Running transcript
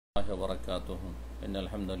الله وبركاته إن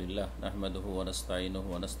الحمد لله نحمده ونستعينه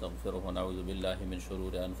ونستغفره ونعوذ بالله من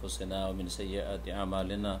شرور أنفسنا ومن سيئات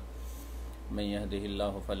أعمالنا من يهده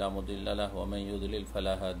الله فلا مضل له ومن يضلل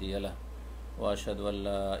فلا هادي له وأشهد أن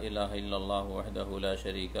لا إله إلا الله وحده لا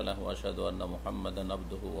شريك له وأشهد أن محمدا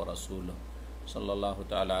عبده ورسوله صلى الله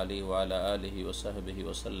تعالى عليه وعلى آله وصحبه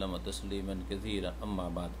وسلم تسليما كثيرا أما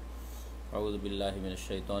بعد أعوذ بالله من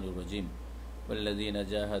الشيطان الرجيم والذين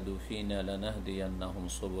جاهدوا فينا لنهدينهم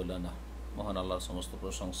سبلنا মহান আল্লাহর সমস্ত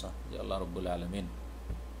প্রশংসা যে আল্লাহ রাব্বুল আলামিন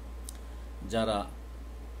যারা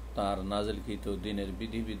তার নাজিলকৃত দ্বীনের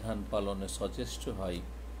বিধিবিধান পালনে সচেষ্ট হয়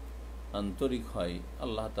আন্তরিক হয়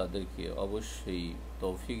আল্লাহ তাদেরকে অবশ্যই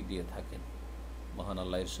তৌফিক দিয়ে থাকেন। মহান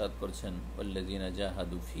আল্লাহ ইরশাদ করেছেন ওয়াল্লাযীনা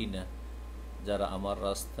জাহাদু ফিনা, যারা আমার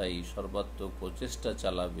রাস্তায় সর্বাত্মক প্রচেষ্টা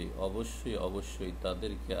চালাবে অবশ্যই অবশ্যই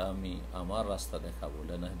তাদেরকে আমি আমার রাস্তা দেখাবো।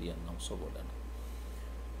 লানাহদিয়ান্নাহুম সুবুলানা।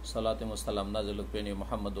 সালাত ও সালাম নাযিল পেনি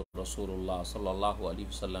মুহাম্মদুর রাসূলুল্লাহ সাল্লাল্লাহু আলাইহি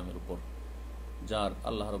ওয়াসাল্লামের উপর, যার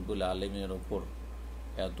আল্লাহ রাব্বুল আলামিনের উপর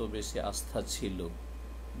এত বেশি আস্থা ছিল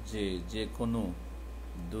যে যে কোনো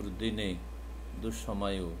দুর্দিনে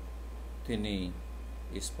দুঃসময়েও তিনি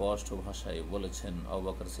স্পষ্ট ভাষায় বলেছেন আবু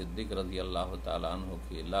বকর সিদ্দিক রাদিয়াল্লাহু তাআলা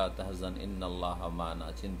আনহুকে, লা তাহজান ইন্নাল্লাহা মা'ানা,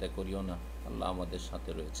 চিন্তা করিও না, আল্লাহ আমাদের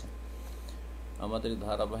সাথে রয়েছে। আমাদের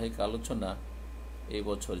ধারাবাহিক আলোচনা এই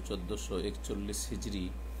বছর 1441 হিজরি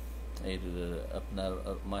এর আপনার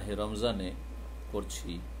মাহে রমজানে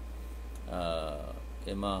করছি।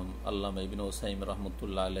 ইমাম আল্লামা ইবনে উসাইম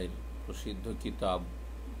রহমতুল্লাহ আলাইহির প্রসিদ্ধ কিতাব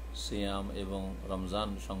সিয়াম এবং রমজান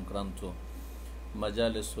সংক্রান্ত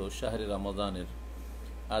মাজালিস ও শাহরি রমজানের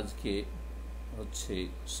আজকে হচ্ছে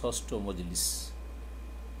ষষ্ঠ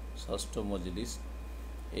মজলিস।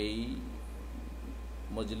 এই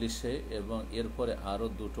মজলিসে এবং এরপরে আরও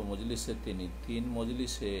দুটো মজলিসে তিনি তিন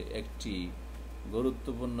মজলিসে একটি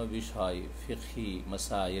গুরুত্বপূর্ণ বিষয় ফিকহি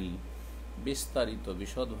মাসাইল বিস্তারিত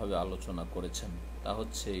বিশদভাবে আলোচনা করেছেন। তা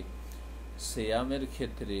হচ্ছে সিয়ামের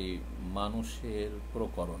ক্ষেত্রে মানুষের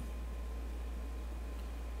প্রকরণ,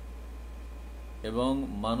 এবং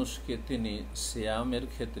মানুষকে তিনি সিয়ামের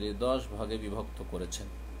ক্ষেত্রে 10 ভাগে বিভক্ত করেছেন।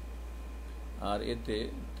 আর এতে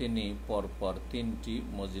তিনি পরপর 3টি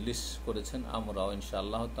মজলিস করেছেন। আমরাও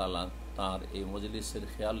ইনশাআল্লাহ তাআলা তার এই মজলিসের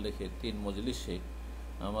খেয়াল রেখে 3 মজলিসে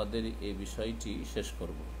আমাদের এই বিষয়টি শেষ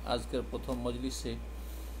করব। আজকের প্রথম মজলিসে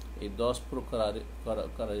এই 10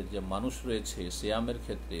 প্রকারের যে মানুষ রয়েছে সিয়ামের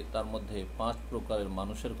ক্ষেত্রে, তার মধ্যে 5 প্রকারের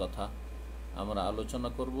মানুষের কথা আমরা আলোচনা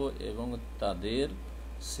করব এবং তাদের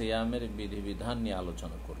সিয়ামের বিধিবিধান নিয়ে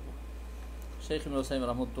আলোচনা করব। শেখ ইবনে উসাইম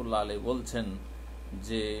রহমতুল্লাহ আলাইহি বলছেন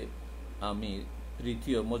যে আমি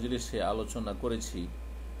তৃতীয় মজলিসে আলোচনা করেছি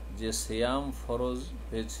যে সিয়াম ফরজ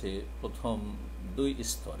হয়েছে প্রথম 2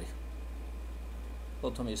 স্তরে।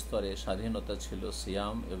 প্রথম স্তরে স্বাধীনতা ছিল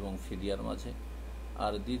সিয়াম এবং ফিদিয়ার মাঝে,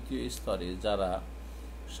 আর দ্বিতীয় স্তরে যারা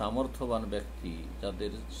সামর্থ্যবান ব্যক্তি,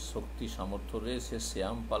 যাদের শক্তি সামর্থ্য রয়েছে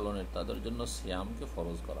সিয়াম পালনের, তাদের জন্য সিয়ামকে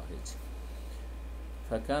ফরজ করা হয়েছে।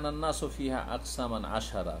 ফাকানান নাসু ফিহা আকসামান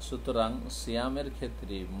 10, সুতরাং সিয়ামের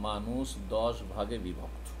ক্ষেত্রে মানুষ 10 ভাগে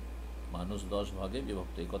বিভক্ত।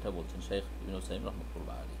 এই কথা বলছেন শেখ ইবনে উসাইম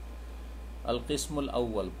রাহমাতুল্লাহ আলাইহি। আল কিসমুল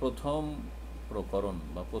আউয়াল, প্রথম প্রকরণ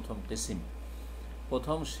বা প্রথম কিসিম,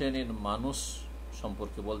 প্রথম শ্রেণীর মানুষ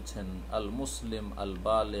সম্পর্কে বলছেন আল মুসলিম আল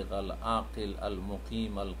বালিগ আল আকিল আল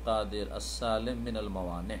মুকিম আল কাদির আস সালিম মিন আল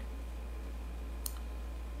মাওয়ানি,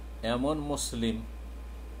 এমন মুসলিম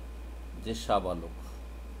যে সাবালক।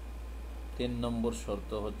 3 নম্বর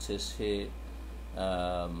শর্ত হচ্ছে সে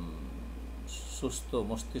সুস্থ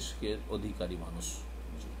মস্তিষ্কের অধিকারী মানুষ।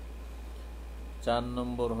 4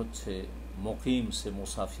 নম্বর হচ্ছে মুকিম, সে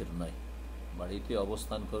মুসাফির নয়, বাড়িতে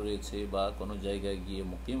অবস্থান করে রয়েছে বা কোনো জায়গায় গিয়ে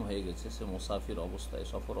মুকিম হয়ে গেছে, সে মুসাফির অবস্থায়,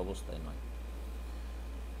 সফর অবস্থায় নয়।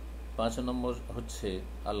 5 নম্বর হচ্ছে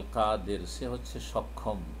আল কাদের, সে হচ্ছে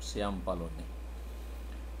সক্ষম সিয়াম পালনে।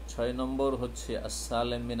 6 নম্বর হচ্ছে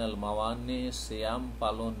আস-সালিম মিনাল মাওয়ানি, সিয়াম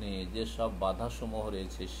পালনে যেসব বাধাসমূহ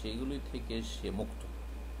রয়েছে সেগুলি থেকে সে মুক্ত,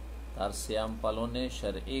 তার সিয়াম পালনে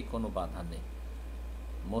শারঈ কোনো বাধা নেই।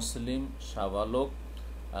 মুসলিম, সাবালক,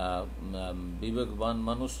 বিবেকবান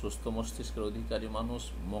মানুষ, সুস্থ মস্তিষ্কের অধিকারী মানুষ,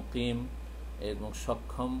 মুকিম এবং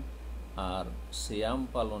সক্ষম, আর সিয়াম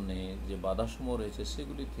পালনে যে বাধাসমূহ রয়েছে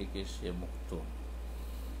সেগুলি থেকে সে মুক্ত।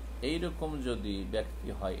 এইরকম যদি ব্যক্তি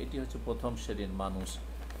হয়, এটি হচ্ছে প্রথম শ্রেণীর মানুষ।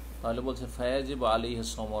 তাহলে বলছে ফায়াজিবু আলাইহি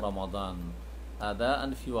সাওমু রমাদান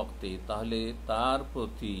আদাআন ফি ওয়াক্তি, তাহলে তার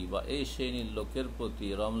প্রতি বা এই শ্রেণীর লোকের প্রতি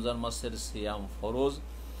রমজান মাসের সিয়াম ফরজ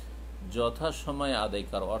যথাসময়ে আদায়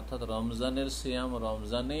করা, অর্থাৎ রমজানের সিয়াম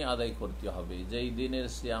রমজানেই আদায় করতে হবে, যেই দিনের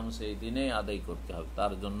সিয়াম সেই দিনেই আদায় করতে হবে,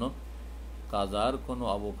 তার জন্য কাজার কোনো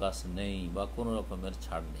অবকাশ নেই বা কোনো রকমের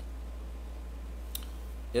ছাড় নেই।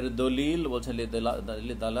 এর দলিল বলছেন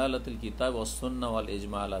লিদালালাতিল কিতাব ওয়াস সুন্নাহ ওয়াল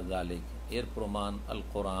ইজমা আলা যালিক, এর প্রমাণ আল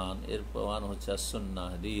কোরআন, এর প্রমাণ হচ্ছে আস সুন্নাহ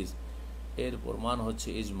হাদিস, এর প্রমাণ হচ্ছে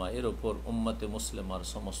ইজমা, এর ওপর উম্মতে মুসলিমার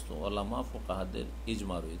সমস্ত ওলামা ফুকাহাদের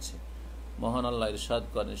ইজমা রয়েছে। মহান আল্লাহ ইরশাদ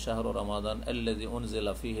করেন, শাহরু রমাদান আল্লাযী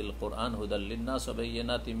উনজিলা ফীহিল কুরআন হুদাল লিন-নাস ওয়া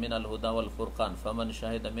বায়্যিনাতিন মিনাল হুদা ওয়াল ফুরকান ফামান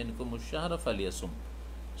শাহিদা মিনকুমুশ শাহরা ফালিয়াসুম।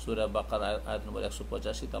 সূরা বাকারা আয়াত নম্বর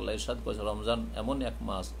 185। আল্লাহ ইরশাদ করেছেন, রমজান এমন এক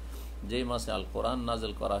মাস যেই মাসে আল কোরআন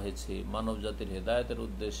নাযিল করা হয়েছে মানব জাতির হেদায়েতের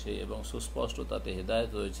উদ্দেশ্যে এবং সুস্পষ্ট তাতে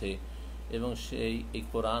হেদায়েত রয়েছে, এবং এই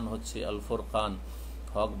কোরআন হচ্ছে আল ফুরকান,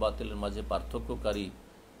 হক বাতিলের মাঝে পার্থক্যকারী।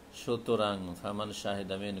 সুতরাং ফামান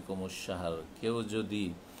শাহিদা মিনকুমুশ শাহর, কেউ যদি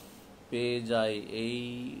পেয়ে যায় এই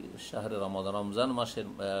শাহরে রমাদান,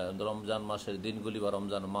 রমজান মাসের দিনগুলি বা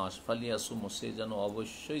রমজান মাস, ফালিয়াসুম, সে যেন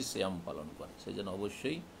অবশ্যই সিয়াম পালন করে, সে যেন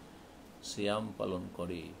অবশ্যই সিয়াম পালন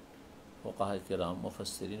করে। ফুকাহায়ে কেরাম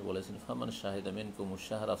মুফাসসিরিন বলেছেন, ফামান শাহিদা মিনকুমুশ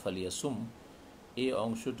শাহরা ফালিয়াসুম, এই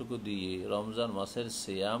অংশটুকু দিয়ে রমজান মাসের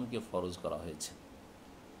সিয়ামকে ফরজ করা হয়েছে।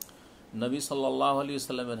 নবী সাল্লাল্লাহু আলাইহি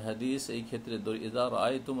ওয়াসাল্লামের হাদিস এই ক্ষেত্রে, ইযা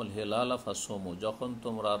রাআইতুমুল হিলালা ফাসুমু, যখন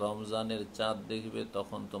তোমরা রমজানের চাঁদ দেখবে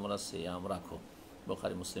তখন তোমরা সিয়াম রাখো।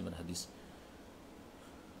 বুখারী মুসলিমের হাদিস।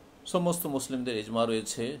 সমস্ত মুসলিমদের ইজমা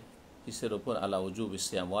রয়েছে কিসের ওপর? আলা উজুবিস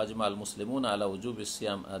সিয়াম, ওয়াজমা আল মুসলিমুন আলা উজুবিস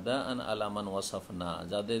সিয়াম আদাআন আলা মান ওয়াসাফনা,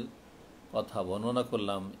 যাদের কথা বর্ণনা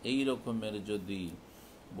করলাম এই রকমের যদি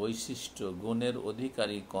বৈশিষ্ট্য গুণের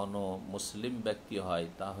অধিকারী কোনো মুসলিম ব্যক্তি হয়,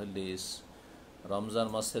 তাহলে রমজান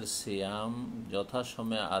মাসের সিয়াম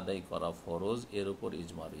যথাসময়ে আদায় করা ফরজ, এর উপর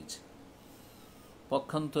ইজমা রয়েছে।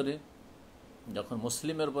 পক্ষান্তরে যখন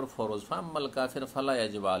মুসলিমের উপর ফরজ, ফাম্মাল কাফের ফালা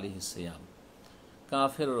ইয়াজিবু আলাইহিস সিয়াম,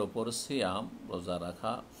 কাফেরের ওপর সিয়াম রোজা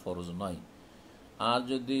রাখা ফরজ নয়। আর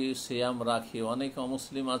যদি সিয়াম রাখে, অনেক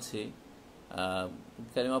অমুসলিম আছে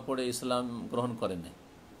কালিমা পড়ে ইসলাম গ্রহণ করে নেয়,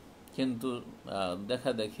 কিন্তু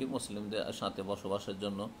দেখা দেখি মুসলিমদের সাথে বসবাসের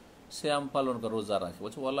জন্য সিয়াম পালন করে, রোজা রাখে,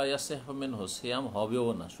 বলছে ওয়ালা ইয়াসিহু মিনহু, সিয়াম হবেও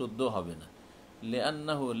না, শুদ্ধ হবে না।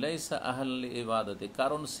 লিআন্নাহু লাইসা আহল লিইবাদাতি,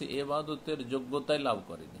 কারণ সে ইবাদতের যোগ্যতাই লাভ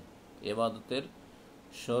করেনি। ইবাদতের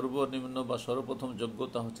সর্বনিম্ন বা সর্বপ্রথম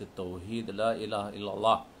যোগ্যতা হচ্ছে তাওহীদ, লা ইলাহা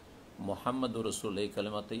ইল্লাল্লাহ মুহাম্মাদুর রাসূল, এই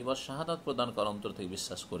কালিমা তাইয়্যিবা শাহাদাত প্রদান করা, অন্তর থেকে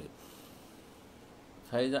বিশ্বাস করে।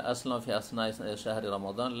 ফাইজা আসলাম ফি আসনাই শাহরি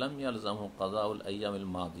রমাদান লাম ইয়ালজামহু কাযাউল আইয়ামিল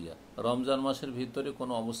মাদিয়া, রমজান মাসের ভিতরে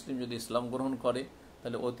কোনো অমুসলিম যদি ইসলাম গ্রহণ করে,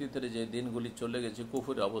 তাহলে অতীতের যে দিনগুলি চলে গেছে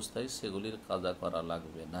কুফরি অবস্থায়, সেগুলির কাজা করা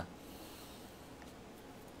লাগবে না।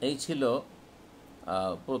 এই ছিল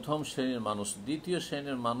প্রথম শ্রেণীর মানুষ। দ্বিতীয়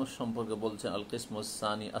শ্রেণীর মানুষ সম্পর্কে বলছেন আল কিসমুস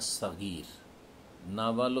সানি আস-সাগীর,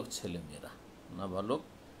 নাবালক ছেলেমেয়েরা। নাবালক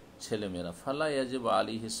ছেলেমেয়েরা, ফালা ইয়াজিবু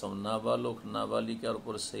আলাইহিস সাওম, নাবালক নাবালিকার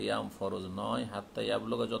উপর সিয়াম ফরজ নয়, হাত্তা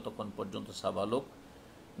ইয়াবলুগা, যতক্ষণ পর্যন্ত সাবালক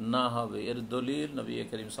না হবে। এর দলিল নবী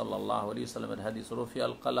করিম সাল্লাল্লাহু আলাইহি ওয়াসাল্লামের হাদিস,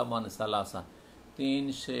 রফিআল কালামান সালাসা, তিন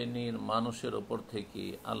শ্রেণীর মানুষের ওপর থেকে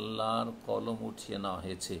আল্লাহর কলম উঠিয়ে নেওয়া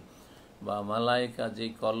হয়েছে, বা মালায়েকা যে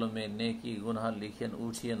কলমে নেকি গুনাহ লিখেন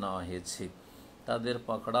উঠিয়ে নেওয়া হয়েছে, তাদের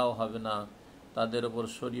পাকড়াও হবে না, তাদের ওপর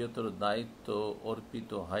শরীয়তের দায়িত্ব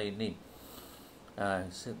অর্পিত হয়নি।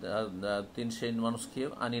 তিন শ্রেণীর মানুষকে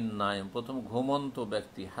আনিন নায়েম, প্রথম ঘুমন্ত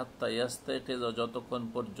ব্যক্তি, হাত্তা ইয়াস্তাইকিযা, যতক্ষণ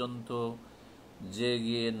পর্যন্ত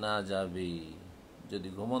জেগে না যাবে। যদি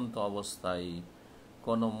ঘুমন্ত অবস্থায়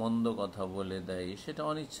কোনো মন্দ কথা বলে দেয়, সেটা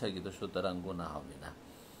অনিচ্ছাকৃত, সুতরাং গুনাহ হবে না।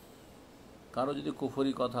 কারো যদি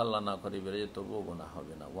কুফরি কথা আল্লাহ না করে বেড়ে যায়, তবুও গুনাহ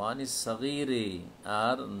হবে না। ওয়ানিস সাগীরে,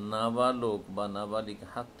 আর নাবালক বা নাবালিক,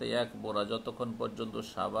 হাত্তা ইয়াকবুরা, যতক্ষণ পর্যন্ত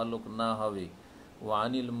সাবালক না হবে।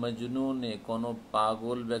 ওয়ানিল মজনুনে, কোনো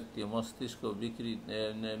পাগল ব্যক্তি, মস্তিষ্ক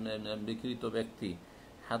বিকৃত ব্যক্তি,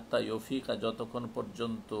 হাত্তা ইউফিকা, যতক্ষণ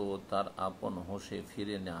পর্যন্ত তার আপন হোশে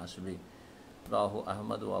ফিরে না আসবে। রাহু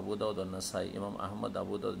আহমদ ও আবু দাউদ নাসাই, ইমাম আহমদ,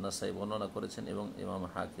 আবু দাউদ, নাসাই বর্ণনা করেছেন এবং ইমাম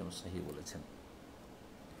হাকিম সহিহ বলেছেন।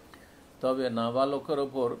 তবে নাবালকের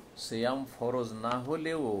ওপর সিয়াম ফরজ না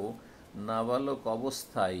হলেও নাবালক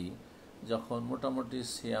অবস্থায় যখন মোটামুটি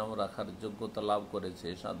সিয়াম রাখার যোগ্যতা লাভ করেছে,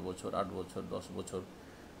 7 বছর, 8 বছর, 10 বছর,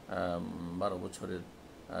 12 বছরের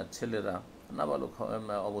ছেলেরা নাবালক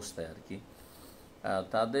অবস্থায় আর কি,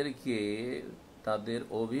 তাদেরকে তাদের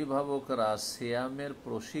অভিভাবকরা সিয়ামের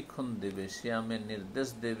প্রশিক্ষণ দেবে, সিয়ামের নির্দেশ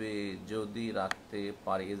দেবে, যদি রাখতে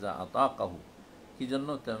পারে। ইজা আতাকাহু, কি জন্য?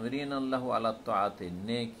 তামরিন আল্লাহু আলা তাআতি,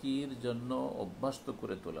 নেকির জন্য অভ্যস্ত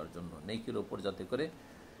করে তোলার জন্য, নেকির ওপর যাতে করে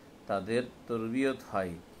তাদের তরবিয়ত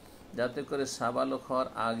হয়, যাতে করে সাবালক হওয়ার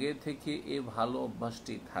আগে থেকে এই ভালো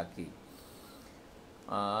অভ্যাসটি থাকে।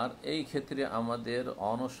 আর এই ক্ষেত্রে আমাদের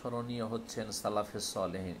অনুসরণীয় হচ্ছেন সালাফে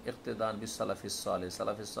সালেহিন, ইক্তেদান বিস সালাফিস সালেহ,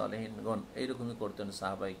 সালাফে সালেহিনগণ এইরকমই করতেন।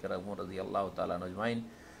 সাহাবায়ে কেরাম রাদিয়াল্লাহু তাআলা আজমাইন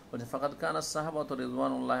বলছে ফাকাদ কানা সাহাবাত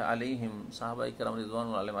রিদওয়ানুল্লাহ আলাইহিম, সাহাবায়ে কেরাম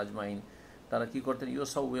রিদওয়ানুল্লাহ আলাইহিম আজমাইন, তারা কি করতেন,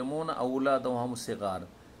 ইউসাউমুনা আউলাদহুম সিগার,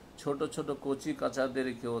 ছোট ছোট কচি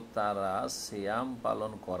কাচাদেরকেও তারা সিয়াম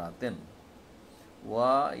পালন করাতেন।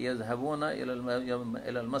 ওয়া ইয়াযহাবুনা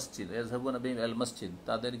ইলাল মসজিদ, ইয়াযহাবুনা বিহিম ইলাল মসজিদ,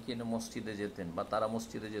 তাদেরকে নিয়ে মসজিদে যেতেন বা তারা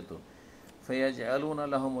মসজিদে যেত। ফায়াজআলুনা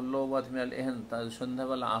লাহুমুল লাওবাত মিনাল ইহন, তাদের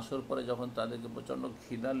সন্ধ্যাবেলা আসর পরে যখন তাদেরকে প্রচণ্ড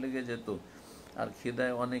খিদা লেগে যেত আর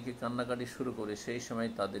খিদায় অনেকে কান্নাকাটি শুরু করে, সেই সময়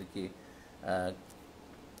তাদেরকে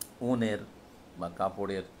উনের বা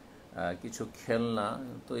কাপড়ের কিছু খেলনা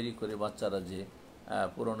তৈরি করে বাচ্চারা যে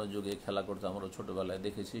পুরনো যুগে খেলা করতে আমরা ছোটোবেলায়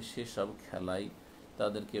দেখেছি, সেসব খেলাই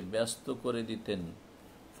তাদেরকে ব্যস্ত করে দিতেন।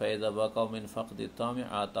 ফায়দা বা কাউমিন ফাকদি তামি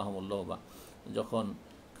আতাহমুল্লাহবা, যখন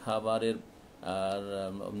খাবারের আর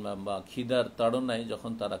বা খিদার তাড়নায়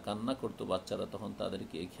যখন তারা কান্না করতো বাচ্চারা, তখন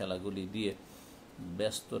তাদেরকে এই খেলাগুলি দিয়ে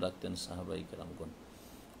ব্যস্ত রাখতেন সাহাবায়ে কেরামগণ।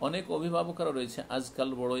 অনেক অভিভাবকরা রয়েছে আজকাল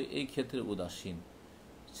বড়ই এই ক্ষেত্রে উদাসীন,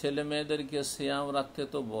 ছেলে মেয়েদেরকে সিয়াম রাখতে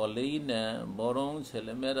তো বলেই না, বরং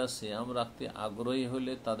ছেলেমেয়েরা সিয়াম রাখতে আগ্রহী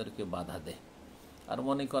হলে তাদেরকে বাধা দেয় আর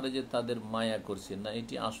মনে করে যে তাদের মায়া করছে। না,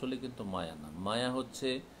 এটি আসলে কিন্তু মায়া না, মায়া হচ্ছে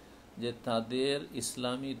যে তাদের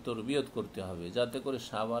ইসলামী তরবিয়ত করতে হবে, যাতে করে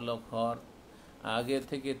সাবালক হওয়ার আগে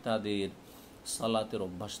থেকে তাদের সালাতের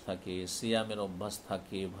অভ্যাস থাকে, সিয়ামের অভ্যাস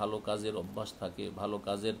থাকে, ভালো কাজের অভ্যাস থাকে, ভালো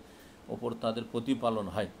কাজের ওপর তাদের প্রতিপালন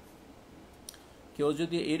হয়। কেউ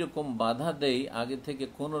যদি এইরকম বাধা দেয়, আগে থেকে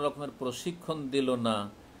কোনো রকমের প্রশিক্ষণ দিল না,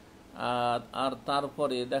 আর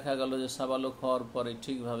তারপরে দেখা গেল যে সাবালক হওয়ার পরে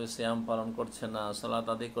ঠিকভাবে সিয়াম পালন করছে না, সালাত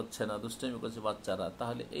আদায় করছে না, দুষ্টামি করছে বাচ্চারা,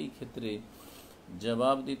 তাহলে এই ক্ষেত্রে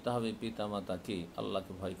জবাব দিতে হবে পিতামাতাকে,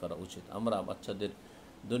 আল্লাহকে ভয় করা উচিত। আমরা বাচ্চাদের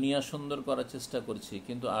দুনিয়া সুন্দর করার চেষ্টা করছি,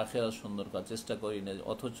 কিন্তু আখিরাত সুন্দর করার চেষ্টা করি না,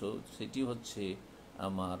 অথচ সেটি হচ্ছে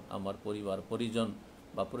আমার পরিবার পরিজন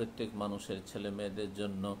বা প্রত্যেক মানুষের ছেলে মেয়েদের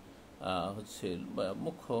জন্য হচ্ছে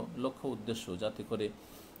মুখ্য লক্ষ্য উদ্দেশ্য, যাতে করে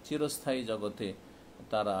চিরস্থায়ী জগতে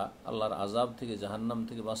তারা আল্লাহর আযাব থেকে, জাহান্নাম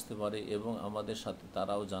থেকে বাঁচতে পারে এবং আমাদের সাথে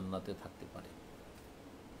তারাও জান্নাতে থাকতে পারে।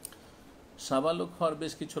 সাবালক হওয়ার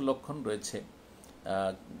বেশ কিছু লক্ষণ রয়েছে।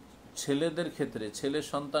 ছেলেদের ক্ষেত্রে, ছেলে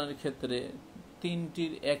সন্তানের ক্ষেত্রে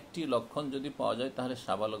তিনটির একটি লক্ষণ যদি পাওয়া যায় তাহলে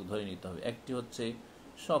সাবালক ধরে নিতে হবে। একটি হচ্ছে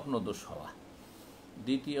স্বপ্নদোষ হওয়া,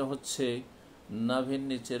 দ্বিতীয় হচ্ছে নাভির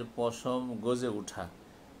নিচের পশম গজে ওঠা,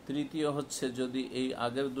 তৃতীয় হচ্ছে যদি এই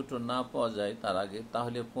আগের দুটো না পাওয়া যায় তার আগে,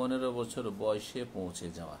 তাহলে 15 বছর বয়সে পৌঁছে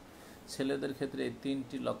যাওয়া। ছেলেদের ক্ষেত্রে এই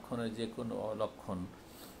তিনটি লক্ষণের যে কোনো লক্ষণ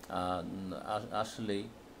আসলেই,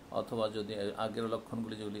 অথবা যদি আগের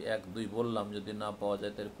লক্ষণগুলি যেগুলি 1, 2 বললাম যদি না পাওয়া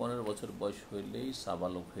যায়, তাহলে 15 বছর বয়স হইলেই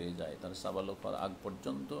সাবালক হয়ে যায়। তাহলে সাবালক হওয়ার আগ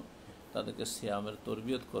পর্যন্ত তাদেরকে সিয়ামের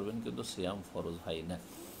তরবিয়ত করবেন, কিন্তু সিয়াম ফরজ হয় না।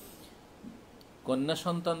 কন্যা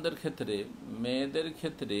সন্তানদের ক্ষেত্রে, মেয়েদের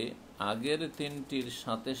ক্ষেত্রে আগের তিনটির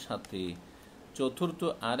সাথে সাথে চতুর্থ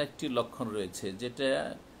আরেকটি লক্ষণ রয়েছে, যেটা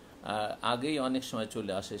আগেই অনেক সময়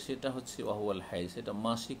চলে আসে, সেটা হচ্ছে ওয়াহুয়াল হাইজ, সেটা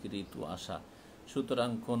মাসিক ঋতু আসা। সুতরাং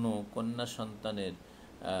কোনো কন্যা সন্তানের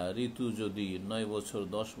ঋতু যদি 9 বছর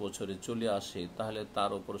 10 বছরে চলে আসে, তাহলে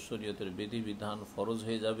তার ওপর শরীয়তের বিধিবিধান ফরজ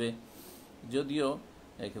হয়ে যাবে। যদিও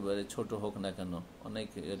একেবারে ছোট হোক না কেন,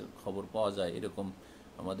 অনেকের খবর পাওয়া যায় এরকম,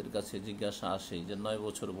 আমাদের কাছে জিজ্ঞাসা আসে যে 9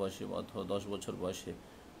 বছর বয়সে অথবা 10 বছর বয়সে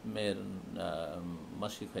মেয়ের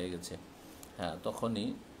মাসিক হয়ে গেছে, হ্যাঁ, তখনই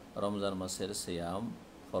রমজান মাসের সিয়াম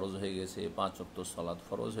ফরজ হয়ে গেছে, 5 ওয়াক্ত সালাত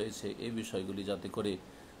ফরজ হয়েছে। এই বিষয়গুলি যাতে করে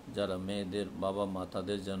যারা মেয়েদের বাবা মা,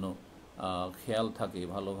 তাদের যেন খেয়াল থাকে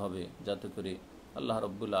ভালোভাবে, যাতে করে আল্লাহ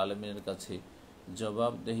রাব্বুল আলামিনের কাছে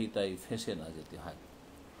জবাবদেহিতায় ফেঁসে না যেতে হয়।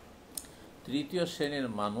 তৃতীয় শ্রেণীর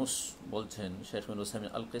মানুষ বলছেন শেখ হুসাইন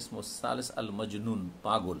আল কিসমুস সালিস আল মজনুন,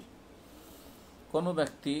 পাগল। কোনো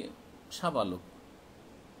ব্যক্তি সাবালক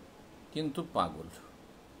কিন্তু পাগল,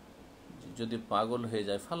 যদি পাগল হয়ে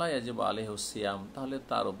যায়, ফালা ইয়াজিব আলাইহি সিয়াম, তাহলে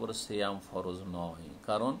তার উপর সিয়াম ফরজ নয়।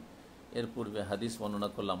 কারণ এর পূর্বে হাদিস বর্ণনা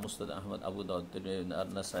করলাম, মুসনাদ আহমদ, আবু দাউদ,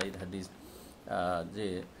 নাসাঈ হাদিস, যে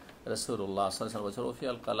রাসূলুল্লাহ সাল্লাল্লাহু আলাইহি ওয়াসাল্লাম বলেছেন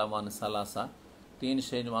রফিআল কালামান সালাসা, 3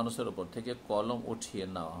 শ্রেণীর মানুষের উপর থেকে কলম উঠিয়ে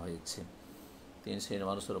নেওয়া হয়েছে। 3 শ্রেণীর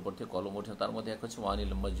মানুষের উপর থেকে কলম উঠিয়ে, তার মধ্যে এক হচ্ছে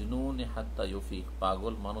ওয়ানিল মজনুন হাত্তা ইউফিক,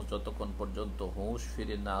 পাগল মানুষ যতক্ষণ পর্যন্ত হুঁশ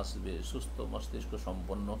ফিরে না আসবে, সুস্থ মস্তিষ্ক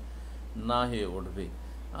সম্পন্ন না হয়ে উঠবে।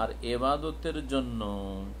 আর এবাদতের জন্য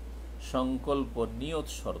সংকল্প, নিয়ত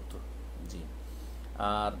শর্ত, জি।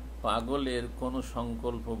 আর পাগলের কোনো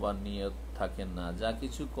সংকল্প বা নিয়ত থাকে না, যা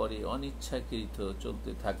কিছু করে অনিচ্ছাকৃত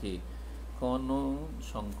চলতে থাকে, কোনো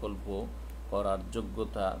সংকল্প করার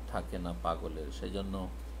যোগ্যতা থাকে না পাগলের। সেই জন্য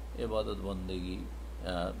ইবাদত বন্দেগী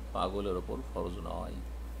পাগলের ওপর ফরজ নয়।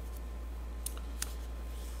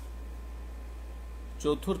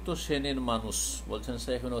 চতুর্থ শ্রেণীর মানুষ বলছেন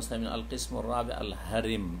শাইখুল ইসলাম আল কিসমুর রাবি আল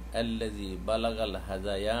হারিম আল্লাযী বালাগাল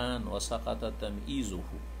হাযায়ান ওয়া সাকাতা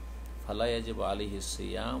তামইযুহু ফালা ইয়াজিবু আলাইহি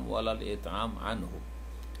সিয়াম ওয়ালা আল ইতআম আনহু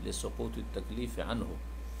লিসুকুতি তাকলিফ আনহু।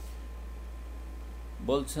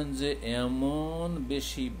 বলছেন যে এমন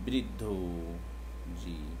বেশি বৃদ্ধ,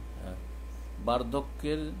 জি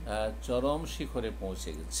বার্ধক্যের চরম শিখরে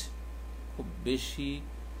পৌঁছে গেছে, খুব বেশি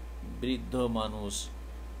বৃদ্ধ মানুষ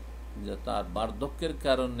যে তার বার্ধক্যের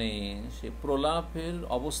কারণে সে প্রলাপের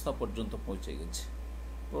অবস্থা পর্যন্ত পৌঁছে গেছে।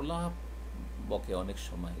 প্রলাপ বকে অনেক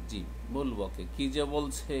সময়, জি ভুল বকে, কি যে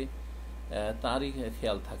বলছে তারই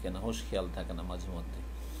খেয়াল থাকে না, হুঁশ খেয়াল থাকে না মাঝে মধ্যে,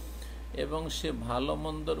 এবং সে ভালো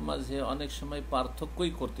মন্দর মাঝে অনেক সময়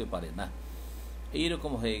পার্থক্যই করতে পারে না,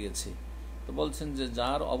 এইরকম হয়ে গেছে। তো বলছেন যে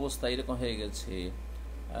যার অবস্থা এরকম হয়ে গেছে,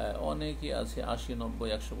 অনেকেই আছে 80, 90,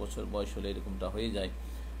 100 বছর বয়স হলে এরকমটা হয়ে যায়,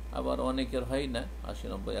 আবার অনেকের হয় না 80,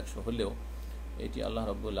 90, 100 হলেও, এটি আল্লাহ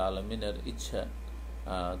রাব্বুল আলামিনের ইচ্ছা।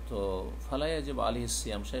 তো ফালা ইয়াজিবু আলাইহিস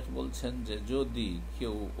সিয়াম, শেখ বলছেন যে যদি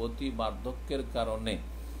কেউ অতি বার্ধক্যের কারণে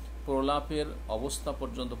প্রলাপের অবস্থা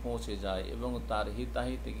পর্যন্ত পৌঁছে যায় এবং তার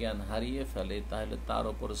হিতাহিত জ্ঞান হারিয়ে ফেলে, তাহলে তার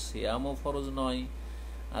ওপর সিয়ামও ফরজ নয়,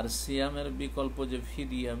 আর সিয়ামের বিকল্প যে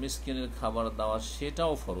ফিদিয়া মিসকিনের খাবার দেওয়া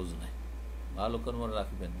সেটাও ফরজ নয়। ভালো করে মনে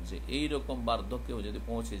রাখবেন যে এইরকম বার্ধক্যেও যদি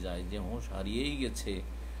পৌঁছে যায় যে হুঁশ হারিয়েই গেছে,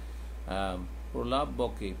 প্রলাপ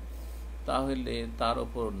বকে, তাহলে তার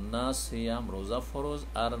ওপর না সিয়াম রোজা ফরজ,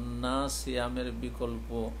 আর না সিয়ামের বিকল্প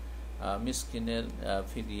মিসকিনের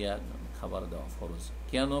ফিদিয়া খাবার দেওয়া ফরজ।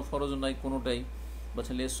 কেন ফরজ নয় কোনোটাই?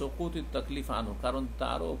 বলছেন লিসুকুতি তাকলিফ আনহু, কারণ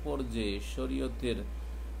তার ওপর যে শরীয়তের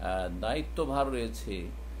দায়িত্বভার রয়েছে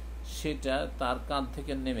সেটা তার কাঁধ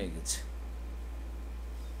থেকে নেমে গেছে,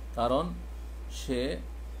 কারণ সে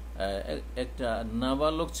একটা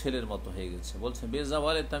নাবালক ছেলের মতো হয়ে গেছে। বলছেন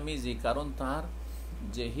বেজাওয়ালে তামিজি, কারণ তার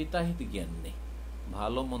যে হিতাহিত জ্ঞান নেই,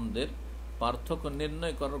 ভালো মন্দের পার্থক্য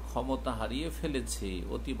নির্ণয় করার ক্ষমতা হারিয়ে ফেলেছে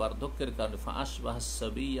অতি বার্ধক্যের কারণে। ফাআশবাহাস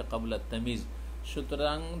সাবিয়্যা ক্বাবলা তামিজ,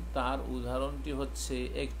 সুতরাং তার উদাহরণটি হচ্ছে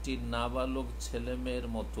একটি নাবালক ছেলেমেয়ের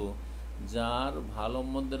মতো যার ভালো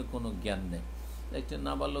মন্দের কোনো জ্ঞান নেই। একটি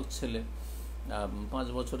নাবালক ছেলে 5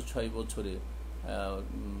 বছর 6 বছরে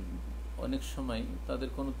অনেক সময় তাদের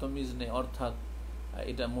কোনো তমিজ নেই, অর্থাৎ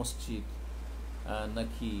এটা মসজিদ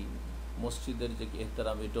নাকি মসজিদের যে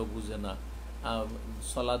এহতারাম এটাও বুঝে না,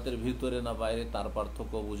 সলাতের ভিতরে না বাইরে তার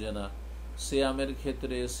পার্থক্য বুঝে না, সিয়ামের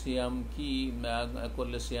ক্ষেত্রে সিয়াম কি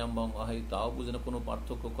করলে সিয়াম ভঙ্গ হয় তাও বুঝে না, কোনো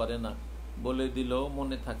পার্থক্য করে না, বলে দিলেও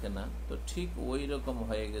মনে থাকে না। তো ঠিক ওই রকম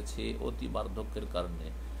হয়ে গেছে অতি বার্ধক্যের কারণে।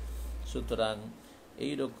 সুতরাং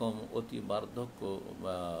এই রকম অতি বার্ধক্য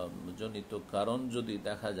জনিত কারণ যদি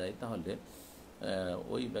দেখা যায়, তাহলে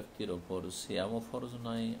ওই ব্যক্তির ওপর সিয়ামও ফরজ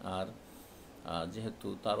নয়, আর যেহেতু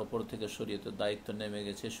তার ওপর থেকে শরীয়তের দায়িত্ব নেমে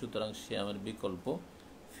গেছে, সুতরাং সিয়ামের বিকল্প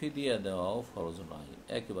ফিদিয়া দেওয়াও ফরজ নয়,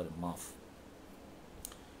 একেবারে মাফ।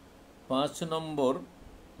 5 নম্বর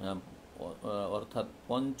অর্থাৎ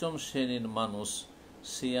পঞ্চম শ্রেণীর মানুষ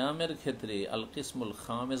সিয়ামের ক্ষেত্রে আল কিসমুল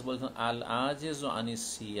খামেস বলছেন আল আজিজু আনিস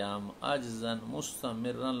সিয়াম আজজান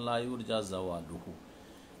মুস্তামিরান লা ইউরজা জাওয়ালুহু,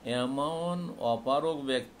 এমন অপারগ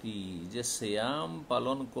ব্যক্তি যে সিয়াম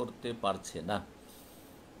পালন করতে পারছে না,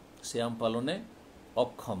 সিয়াম পালনে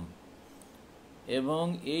অক্ষম, এবং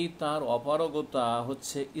এই তার অপারগতা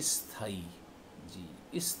হচ্ছে স্থায়ী, জি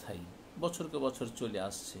স্থায়ী, বছরকে বছর চলে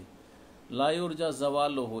আসছে। লা ইউরজা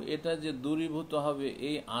জাওয়ালুহু, এটা যে দূরীভূত হবে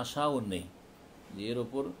এই আশাও নেই, যে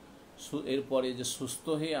এরপরে যে সুস্থ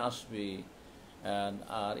হয়ে আসবে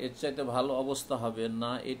আর এর চাইতে ভালো অবস্থা হবে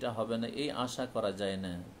না, এটা হবে না, এই আশা করা যায়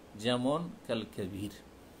না। যেমন কাল কবির,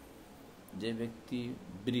 যে ব্যক্তি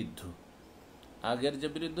বৃদ্ধ, আগের যে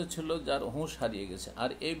বৃদ্ধ ছিল যার হুঁশ হারিয়ে গেছে, আর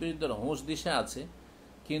এই বৃদ্ধের হুঁশ দিশা আছে,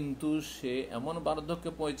 কিন্তু সে এমন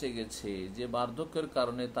বার্ধক্যে পৌঁছে গেছে যে বার্ধক্যের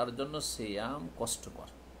কারণে তার জন্য সিয়াম কষ্টকর,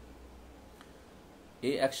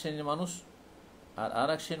 এই এক শ্রেণীর মানুষ। আর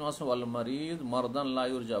এক শ্রেণীর মানুষ ওয়াল মারিদ মারদান লা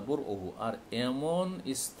ইউরজা বুরউহু, আর এমন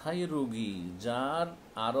স্থায়ী রোগী যার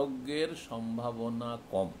আরোগ্যের সম্ভাবনা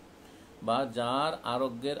কম বা যার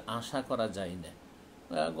আরোগ্যের আশা করা যায় না,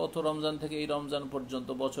 গত রমজান থেকে এই রমজান পর্যন্ত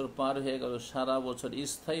বছর পার হয়ে গেল, সারা বছর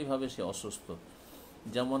স্থায়ীভাবে সে অসুস্থ,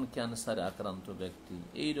 যেমন ক্যান্সারে আক্রান্ত ব্যক্তি,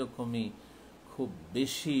 এই রকমই খুব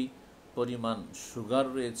বেশি পরিমাণ সুগার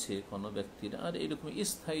রয়েছে কোনো ব্যক্তির, আর এইরকম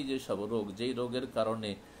স্থায়ী যেসব রোগ, যেই রোগের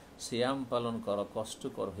কারণে সিয়াম পালন করা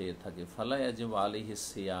কষ্টকর হয়ে থাকে, ফালা ইয়াজিবু আলাইহিস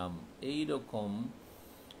সিয়াম, এইরকম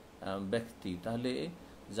ব্যক্তি, তাহলে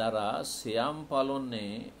যারা সিয়াম পালনে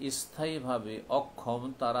স্থায়ীভাবে অক্ষম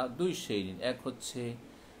তারা 2 শ্রেণীর, এক হচ্ছে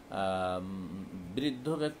বৃদ্ধ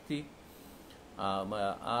ব্যক্তি,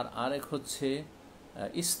 আর আরেক হচ্ছে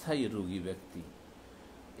স্থায়ী রোগী ব্যক্তি।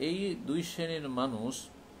 এই দুই শ্রেণীর মানুষ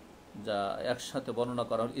যা একসাথে বর্ণনা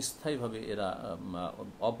করা হল স্থায়ীভাবে এরা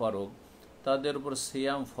অপারগ, তাদের উপর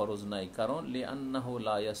সিয়াম ফরজ নাই, কারণ লিআন্নাহু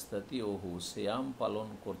লা ইয়াস্তাতিউহু, সিয়াম পালন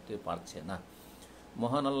করতে পারছে না।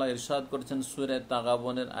 মহান আল্লাহ ইরশাদ করেছেন সূরা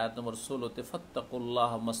তাগাবনের আয়াত নম্বর 16-তে,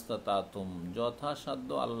 ফাত্তাকুল্লাহ মাস্তাতাতুম, যথাসাধ্য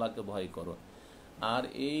আল্লাহকে ভয় করো। আর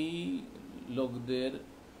এই লোকদের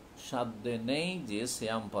সাধ্যে নেই যে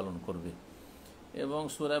সিয়াম পালন করবে। এবং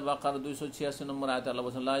সূরা বাকারা 286 নম্বর আয়াতে আল্লাহ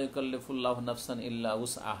বলেছেন লা ইউকাল্লিফুল্লাহু নাফসান ইল্লা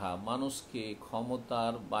উসআহা, মানুষকে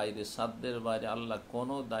ক্ষমতার বাইরে, সাধ্যের বাইরে আল্লাহ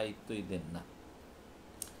কোনো দায়িত্বই দেন না।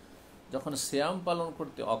 যখন সিয়াম পালন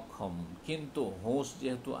করতে অক্ষম, কিন্তু হুঁশ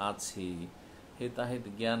যেহেতু আছে, হেতাহেত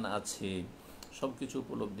জ্ঞান আছে, সব কিছু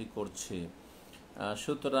উপলব্ধি করছে,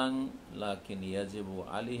 সুতরাং লাকিন ইয়াজিবু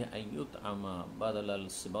আলাইহি আইয়ুত আমা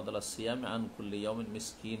বাদালা সিয়াম আন কুল্লি ইয়াউমিন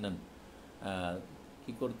মিসকিনান,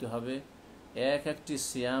 কি করতে হবে? একটি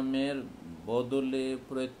সিয়ামের বদলে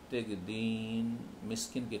প্রত্যেক দিন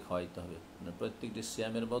মিসকিনকে খাওয়াইতে হবে। প্রত্যেকটি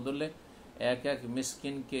সিয়ামের বদলে এক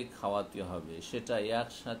মিসকিনকে খাওয়াতে হবে। সেটা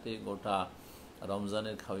একসাথে গোটা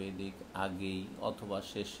রমজানের খাওয়াই দিক, আগেই অথবা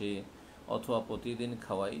শেষে, অথবা প্রতিদিন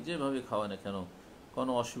খাওয়াই, যেভাবে খাওয়া না কেন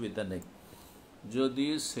কোনো অসুবিধা নেই। যদি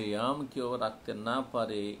সিয়াম কেউ রাখতে না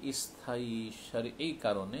পারে স্থায়ী এই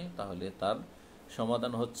কারণে, তাহলে তার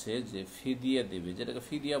সমাধান হচ্ছে যে ফিদিয়া দেবে, যেটাকে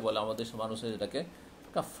ফিদিয়া বলে আমাদের মানুষের, যেটাকে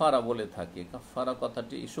কাফারা বলে থাকে। কাফারা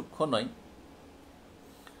কথাটি সূক্ষ্ম নয়,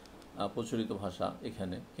 প্রচলিত ভাষা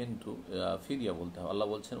এখানে, কিন্তু ফিদিয়া বলতে হবে। আল্লাহ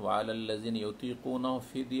বলছেন ওয়ালাল্লাযিনা ইউতিকুনাহু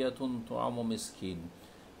ফিদিয়াতুন তুআমু মিসকিন,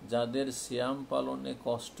 যাদের সিয়াম পালনে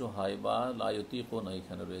কষ্ট হয়, বা লা ইউতিকুনা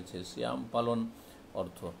এখানে রয়েছে, সিয়াম পালন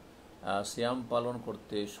অর্থ সিয়াম পালন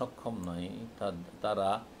করতে সক্ষম নয়, তারা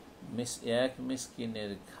এক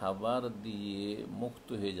মিসকিনের খাবার দিয়ে মুক্ত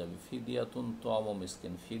হয়ে যাবে। ফিদিয়াতুন তুআমু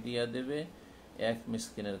মিসকিন, ফিদিয়া দেবে এক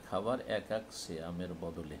মিসকিনের খাবার এক সিয়ামের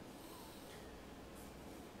বদলে।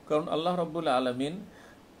 কারণ আল্লাহ রাব্বুল আলামিন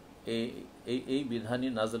এই বিধানই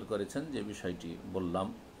নাযিল করেছেন, যে বিষয়টি বললাম,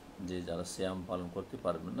 যে যারা সিয়াম পালন করতে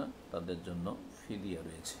পারবে না তাদের জন্য ফিদিয়া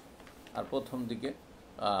রয়েছে। আর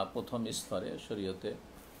প্রথম স্তরে শরীয়তে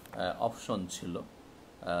অপশন ছিল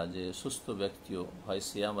যে সুস্থ ব্যক্তিও হয়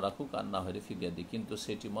সিয়াম রাখুক আর না হলে ফিদিয়া দিক, কিন্তু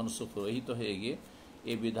সেটি মনসুখ রহিত হয়ে গিয়ে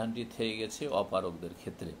এই বিধানটি থেকে গেছে অপারগদের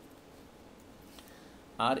ক্ষেত্রে।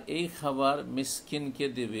 আর এই খাবার মিসকিনকে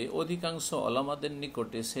দেবে, অধিকাংশ ওলামাদের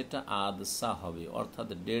নিকটে সেটা আদসা হবে, অর্থাৎ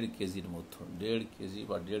 1.5 কেজির মতো, 1.5 কেজি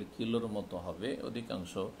বা 1.5 কিলোর মতো হবে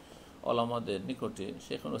অধিকাংশ ওলামাদের নিকটে।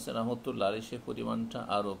 শেখ হোসেন রহমতুল্লাহ আলাইহি সে পরিমাণটা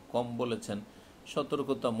আরও কম বলেছেন,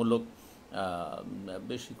 সতর্কতামূলক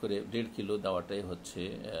বেশি করে 1.5 কিলো দেওয়াটাই হচ্ছে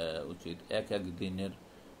উচিত এক দিনের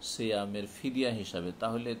সিয়ামের ফিদিয়া হিসাবে।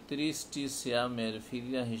 তাহলে 30টি সিয়ামের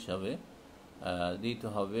ফিদিয়া হিসাবে দিতে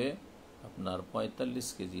হবে আপনার 45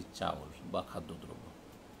 কেজি চাউল বা খাদ্যদ্রব্য।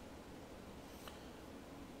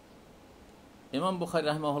 ইমাম বুখারী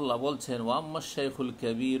রাহিমাহুল্লাহ বলছেন ওয়াম্মা শাইখুল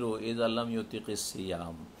কাবীর ইযা লাম ইউতিকিস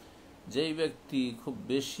সিয়াম, যেই ব্যক্তি খুব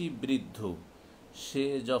বেশি বৃদ্ধ, সে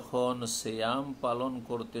যখন সিয়াম পালন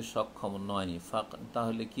করতে সক্ষম নয়,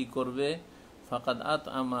 তাহলে কি করবে? ফাকাদ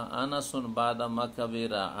আতআমা আনাসুন বাদা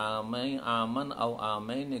মাকাবিরা আমান আও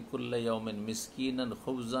আমাইন কুল্লা ইয়াউমিন মিসকিনান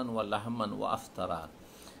খুবজান ওয়া লাহমান ওয়া আফতারা।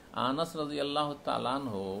 আনাস রাদিয়াল্লাহু তাআলা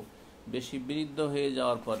আনহু বেশি বৃদ্ধ হয়ে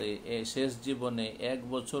যাওয়ার পরে শেষ জীবনে 1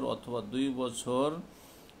 বছর অথবা 2 বছর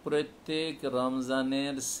প্রত্যেক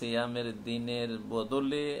রমজানের সিয়ামের দিনের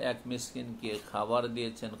বদলে এক মিসকিনকে খাবার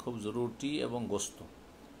দিয়েছেন, খুব রুটি এবং গোস্ত।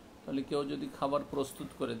 তাহলে কেউ যদি খাবার প্রস্তুত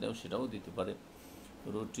করে দেয় সেটাও দিতে পারে,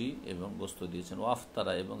 রুটি এবং গোস্ত দিয়েছেন।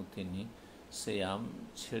 ওয়াফতারা, এবং তিনি সিয়াম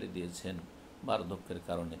ছেড়ে দিয়েছেন বার্ধক্যের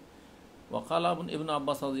কারণে। ওয়াকাল ইবনে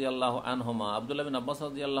আব্বাস রাদিয়াল্লাহু আনহুমা, আব্দুল্লাহ বিন আব্বাস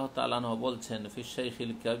রাদিয়াল্লাহু তাআলা আনহু বলছেন ফি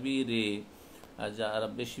শাইখিল কাবীরে, যারা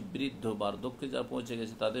বেশি বৃদ্ধ বার্ধক্যে যা পৌঁছে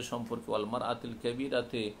গেছে তাদের সম্পর্কে, ওয়াল মারআতিল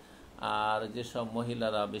কাবীরাতে, আর যেসব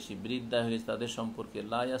মহিলারা বেশি বৃদ্ধা হয়েছে তাদের সম্পর্কে,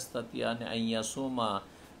 লা ইয়াস্তাতিয়ানি আইয়াসুমা,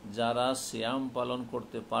 যারা সিয়াম পালন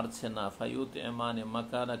করতে পারছে না, ফায়ুত এমানে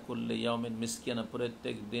মাকানা কুল্লি ইয়াউমিন মিসকিনা,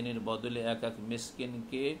 প্রত্যেক দিনের বদলে এক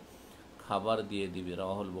মিসকিনকে খাবার দিয়ে দিবে।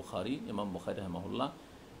 রাওয়াহুল বুখারী, ইমাম বুখারী রাহিমাহুল্লাহ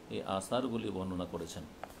এই আসারগুলি বর্ণনা করেছেন।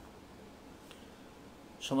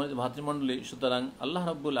 সম্মানিত ভাতৃমণ্ডলী, সুতরাং আল্লাহ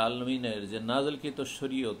রাব্বুল আলামিনের যে নাযিলকৃত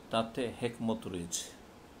শরীয়ত, তাতে হিকমত রয়েছে,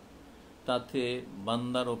 তাতে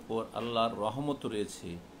বান্দার ওপর আল্লাহর রহমত রয়েছে,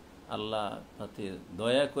 আল্লাহ তাতে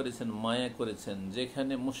দয়া করেছেন, মায়া করেছেন।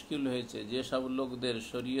 যেখানে মুশকিল হয়েছে, যেসব লোকদের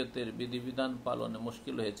শরীয়তের বিধিবিধান পালনে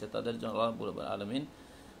মুশকিল হয়েছে, তাদের জন্য আল্লাহ রাব্বুল আলামিন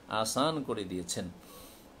আসান করে দিয়েছেন।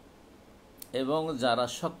 এবং যারা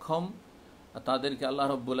সক্ষম তাদেরকে আল্লাহ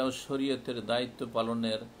রাব্বুল আলামিন শরীয়তের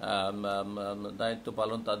দায়িত্ব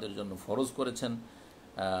পালন তাদের জন্য ফরজ করেছেন।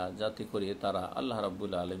 যাতে করে তারা আল্লাহ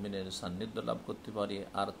রাব্বুল আলামিনের সান্নিধ্য লাভ করতে পারে,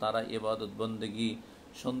 আর তারা ইবাদত বন্দেগী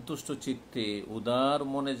সন্তুষ্ট চিত্তে উদার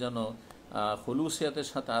মনে যেন খুলুসিয়াতের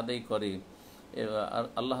সাথে আদায় করে, আর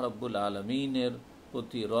আল্লাহ রাব্বুল আলামিনের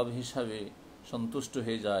প্রতি রব হিসাবে সন্তুষ্ট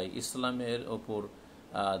হয়ে যায়, ইসলামের ওপর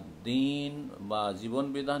দিন বা জীবন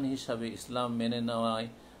বিধান হিসাবে ইসলাম মেনে নেওয়ায়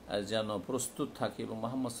যেন প্রস্তুত থাকে এবং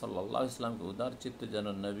মুহাম্মদ সাল্লাল্লাহু আলাইহি ওয়াসাল্লামকে উদার চিত্তে যেন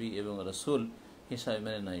নবী এবং রাসূল হিসাবে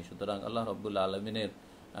মেনে নেয়। সুতরাং আল্লাহ রাব্বুল আলামিনের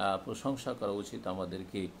প্রশংসা করা উচিত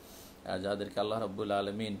আমাদেরকে, যাদেরকে আল্লাহ রাব্বুল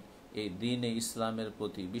আলামিন এই দ্বীনে ইসলামের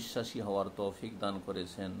প্রতি বিশ্বাসী হওয়ার তৌফিক দান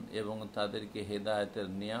করেছেন এবং তাদেরকে হেদায়েতের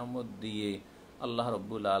নিয়ামত দিয়ে আল্লাহ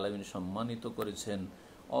রাব্বুল আলামিন সম্মানিত করেছেন।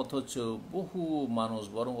 অথচ বহু মানুষ,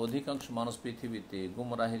 বরং অধিকাংশ মানুষ পৃথিবীতে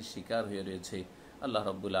গুমরাহের শিকার হয়ে রয়েছে। আল্লাহ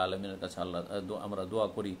রাব্বুল আলামিনের কাছে আমরা দোয়া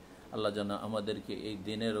করি, আল্লাহ যেন আমাদেরকে এই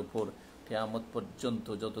দিনের ওপর কিয়ামত পর্যন্ত,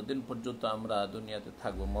 যতদিন পর্যন্ত আমরা দুনিয়াতে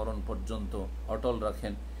থাকবো, মরণ পর্যন্ত অটল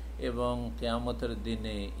রাখেন এবং কিয়ামতের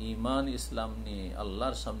দিনে ঈমান ইসলাম নিয়ে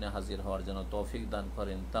আল্লাহর সামনে হাজির হওয়ার জন্য তৌফিক দান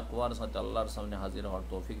করেন, তাকওয়ার সাথে আল্লাহর সামনে হাজির হওয়ার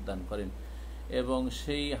তৌফিক দান করেন এবং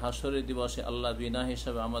সেই হাসরের দিবসে আল্লাহ বিনা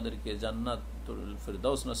হিসাবে আমাদেরকে জান্নাতুল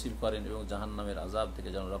ফিরদাউস নসিব করেন এবং জাহান্নামের আযাব থেকে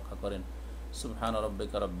যেন রক্ষা করেন। সুবহান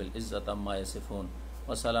রাব্বিকা রাব্বিল ইজ্জাতি আম্মা ইয়াসিফুন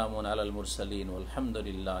ওয়া সালামুন আলাল মুরসালিন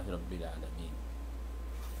ওয়ালহামদুলিল্লাহি রাব্বিল আলামিন।